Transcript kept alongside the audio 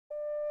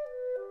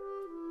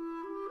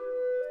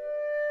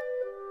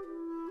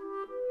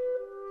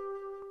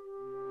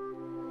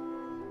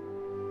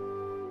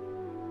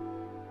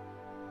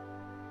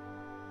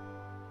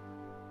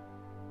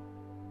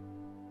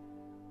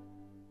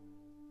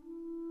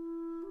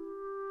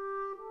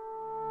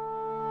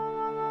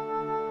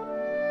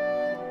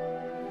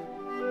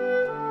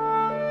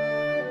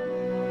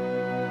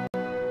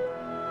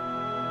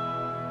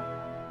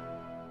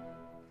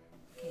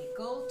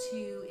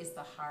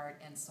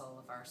heart and soul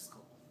of our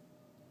school.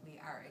 We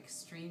are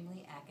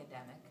extremely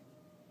academic,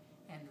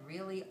 and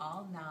really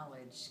all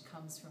knowledge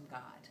comes from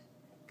God.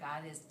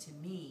 God is, to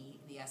me,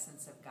 the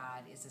essence of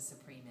God is a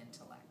supreme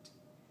intellect.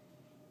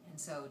 And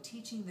so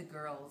teaching the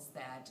girls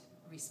that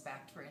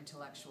respect for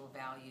intellectual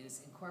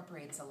values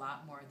incorporates a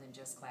lot more than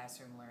just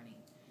classroom learning.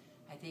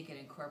 I think it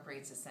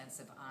incorporates a sense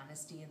of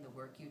honesty in the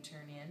work you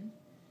turn in.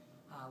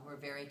 We're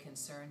very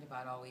concerned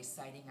about always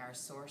citing our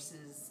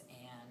sources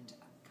and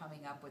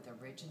coming up with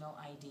original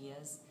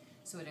ideas.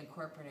 So it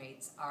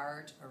incorporates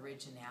art,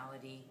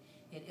 originality.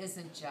 It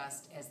isn't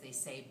just, as they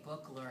say,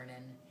 book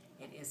learning.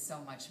 It is so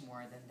much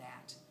more than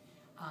that.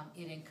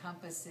 It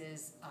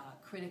encompasses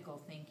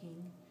critical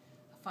thinking,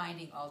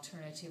 finding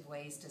alternative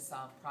ways to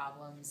solve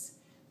problems,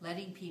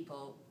 letting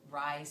people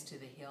rise to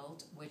the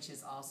hilt, which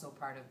is also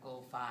part of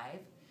Goal 5.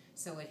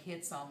 So it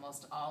hits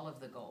almost all of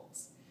the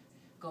goals.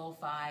 Goal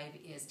 5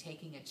 is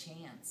taking a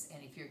chance,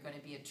 and if you're going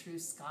to be a true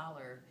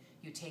scholar,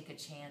 you take a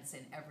chance in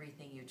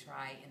everything you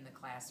try in the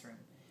classroom.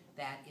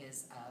 That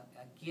is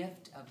a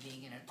gift of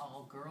being in an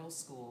all-girls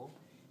school,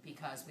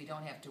 because we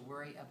don't have to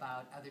worry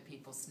about other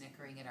people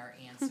snickering at our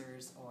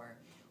answers, or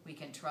we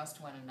can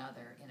trust one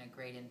another in a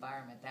great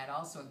environment. That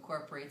also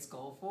incorporates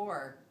Goal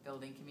 4,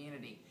 building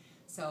community.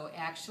 So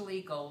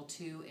actually Goal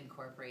 2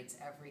 incorporates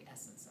every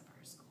essence of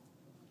our school.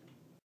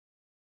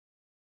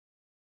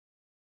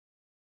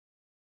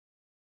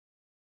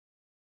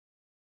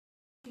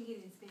 You can get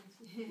it in Spanish.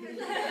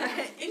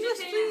 English,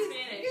 please.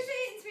 You can say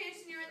it in Spanish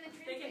and you're in the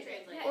translator. They can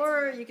translate. Yeah,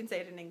 Or you can say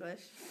it in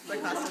English. My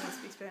class doesn't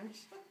speak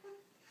Spanish.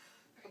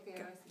 Okay,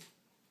 ahora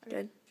sí.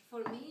 Good.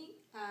 For me,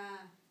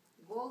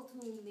 goal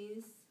 2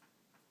 means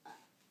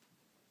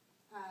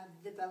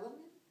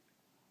development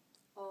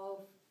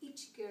of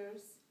each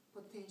girl's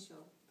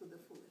potential to the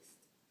fullest.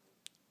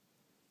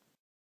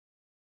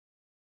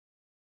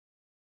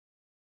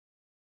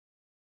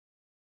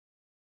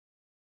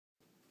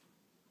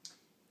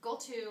 Goal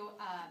 2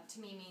 to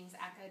me means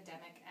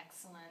academic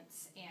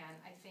excellence, and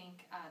I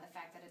think the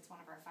fact that it's one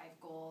of our 5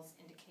 goals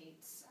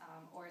indicates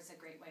or is a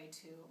great way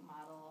to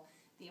model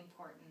the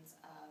importance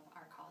of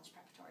our college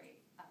preparatory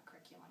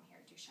curriculum here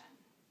at Duchesne.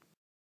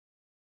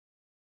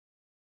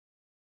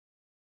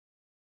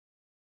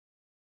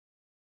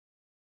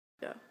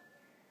 Yeah.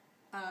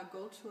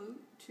 Goal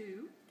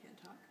 2, can't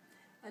talk.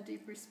 A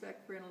deep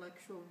respect for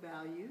intellectual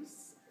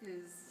values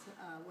is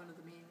one of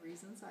the main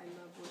reasons I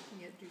love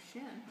working at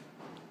Duchesne.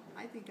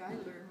 I think I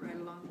learn right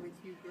along with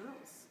you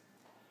girls.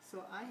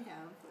 So I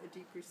have a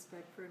deep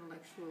respect for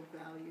intellectual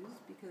values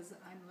because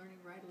I'm learning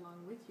right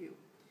along with you.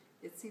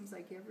 It seems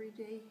like every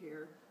day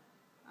here,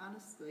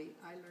 honestly,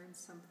 I learn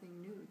something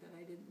new that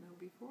I didn't know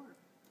before.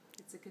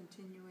 It's a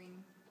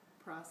continuing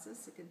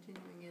process, a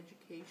continuing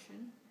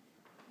education,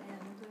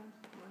 and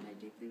one I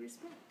deeply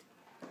respect.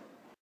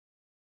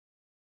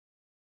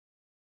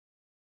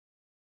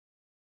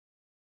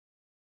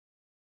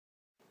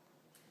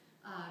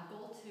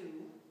 Goal 2,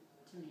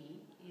 to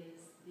me,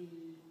 is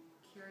the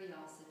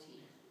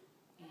curiosity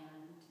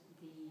and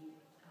the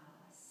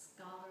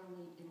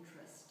scholarly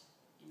interest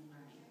in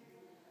learning.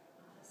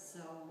 So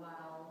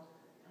while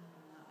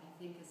I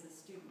think as a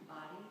student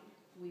body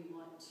we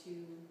want to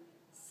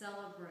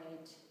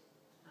celebrate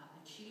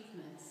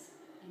achievements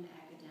in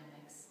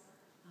academics,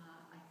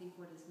 I think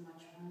what is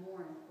much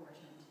more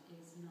important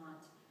is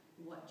not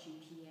what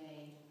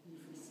GPA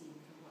you've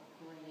received or what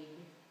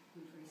grade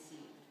you've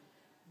received,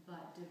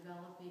 but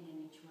developing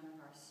in each one of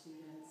our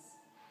students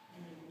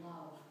a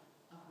love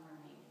of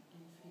learning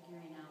and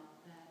figuring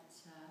out that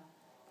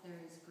there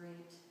is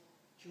great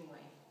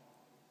joy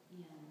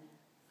in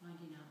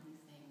finding out new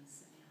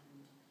things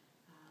and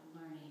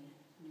learning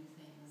new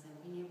things and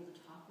being able to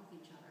talk with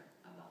each other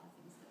about the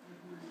things that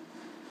we've learned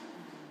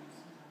and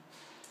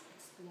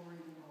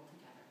exploring the world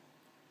together.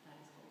 That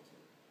is Goal 2.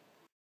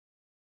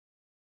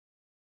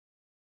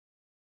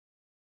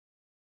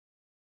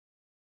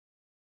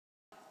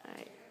 All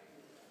right.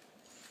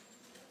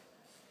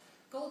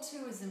 Goal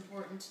 2 is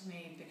important to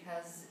me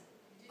because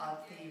of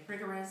the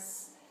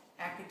rigorous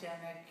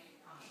academic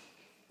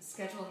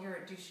schedule here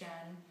at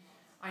Duchesne.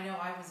 I know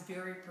I was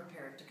very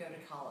prepared to go to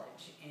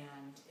college,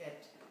 and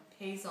it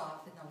pays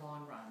off in the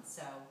long run,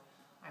 so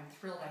I'm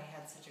thrilled I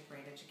had such a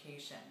great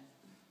education.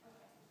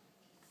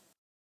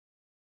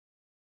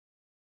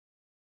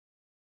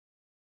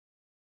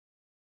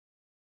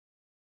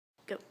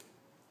 Go.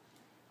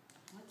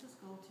 What does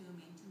Goal 2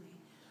 mean to me?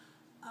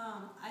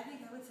 I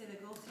think I would say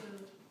that Goal 2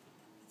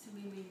 to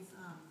me means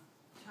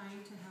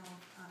trying to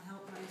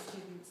help my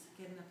students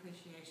get an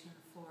appreciation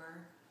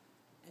for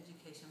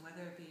education,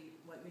 whether it be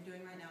what you're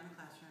doing right now in the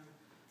classroom,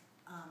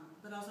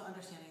 but also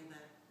understanding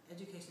that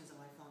education is a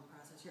lifelong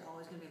process. You're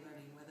always going to be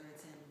learning, whether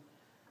it's in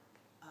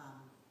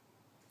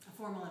a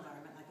formal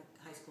environment like a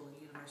high school,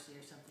 university,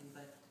 or something,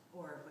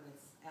 or when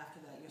it's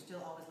after that, you're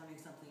still always learning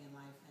something in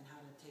life and how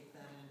to take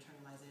that and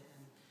internalize it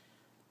and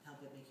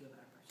help it make you a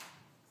better person.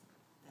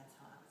 So that's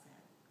how I would say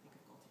I think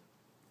of Goal 2.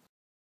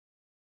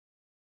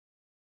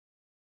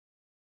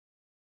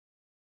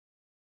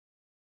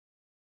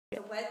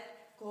 So what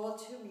Goal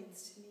 2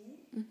 means to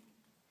me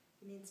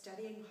It means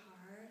studying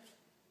hard,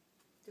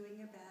 doing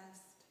your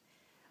best,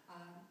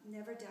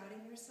 never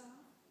doubting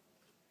yourself,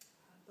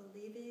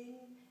 believing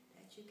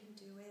that you can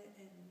do it,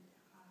 and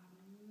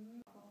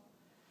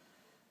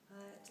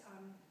but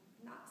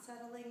not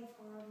settling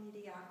for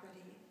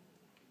mediocrity.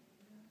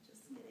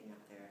 Just getting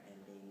up there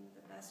and being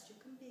the best you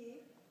can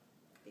be,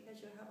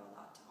 because you have a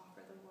lot to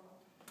offer the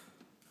world.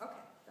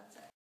 Okay, that's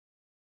it.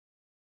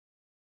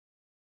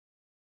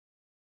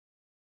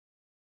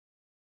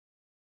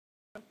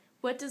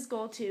 What does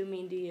goal 2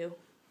 mean to you?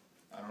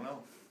 I don't know.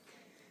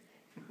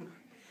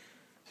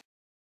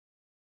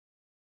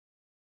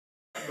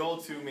 Goal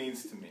 2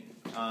 means to me.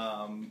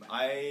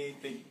 I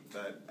think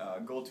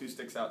that Goal 2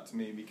 sticks out to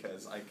me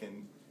because I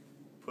can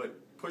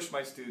push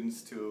my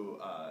students to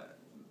a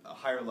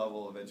higher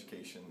level of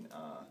education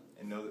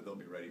and know that they'll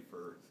be ready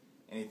for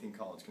anything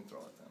college can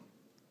throw at them.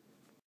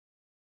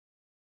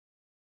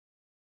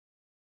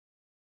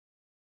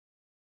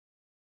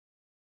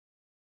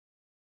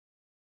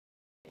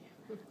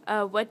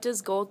 What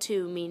does goal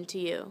 2 mean to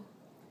you?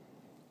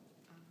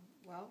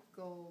 Well,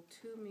 goal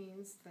 2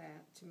 means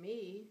that, to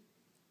me,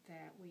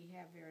 that we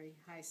have very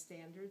high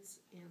standards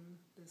in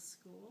this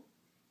school,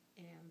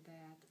 and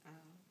that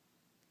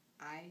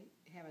I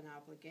have an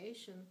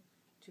obligation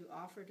to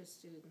offer to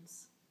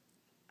students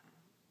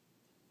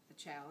a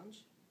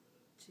challenge,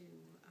 to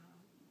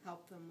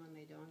help them when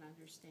they don't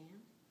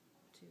understand,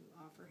 to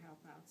offer help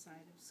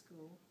outside of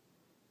school,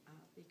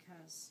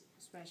 because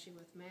especially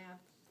with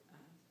math,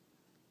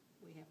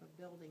 we have a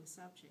building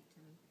subject,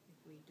 and if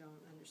we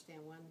don't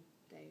understand one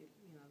day,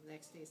 the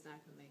next day is not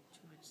going to make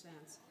too much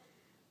sense.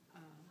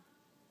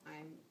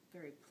 I'm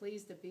very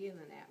pleased to be in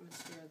an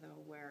atmosphere,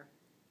 though, where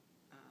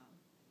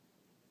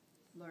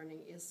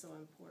learning is so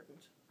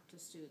important to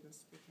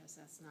students, because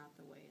that's not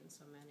the way in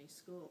so many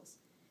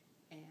schools.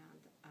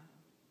 And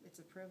it's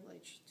a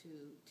privilege to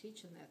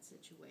teach in that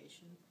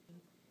situation.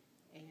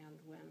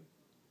 And when,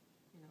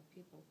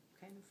 people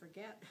kind of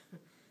forget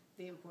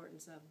the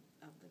importance of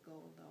the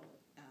goal, though,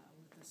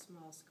 with a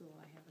small school,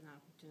 I have an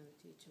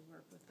opportunity to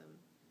work with them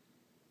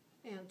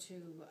and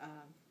to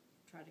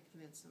try to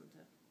convince them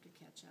to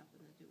catch up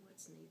and to do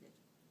what's needed.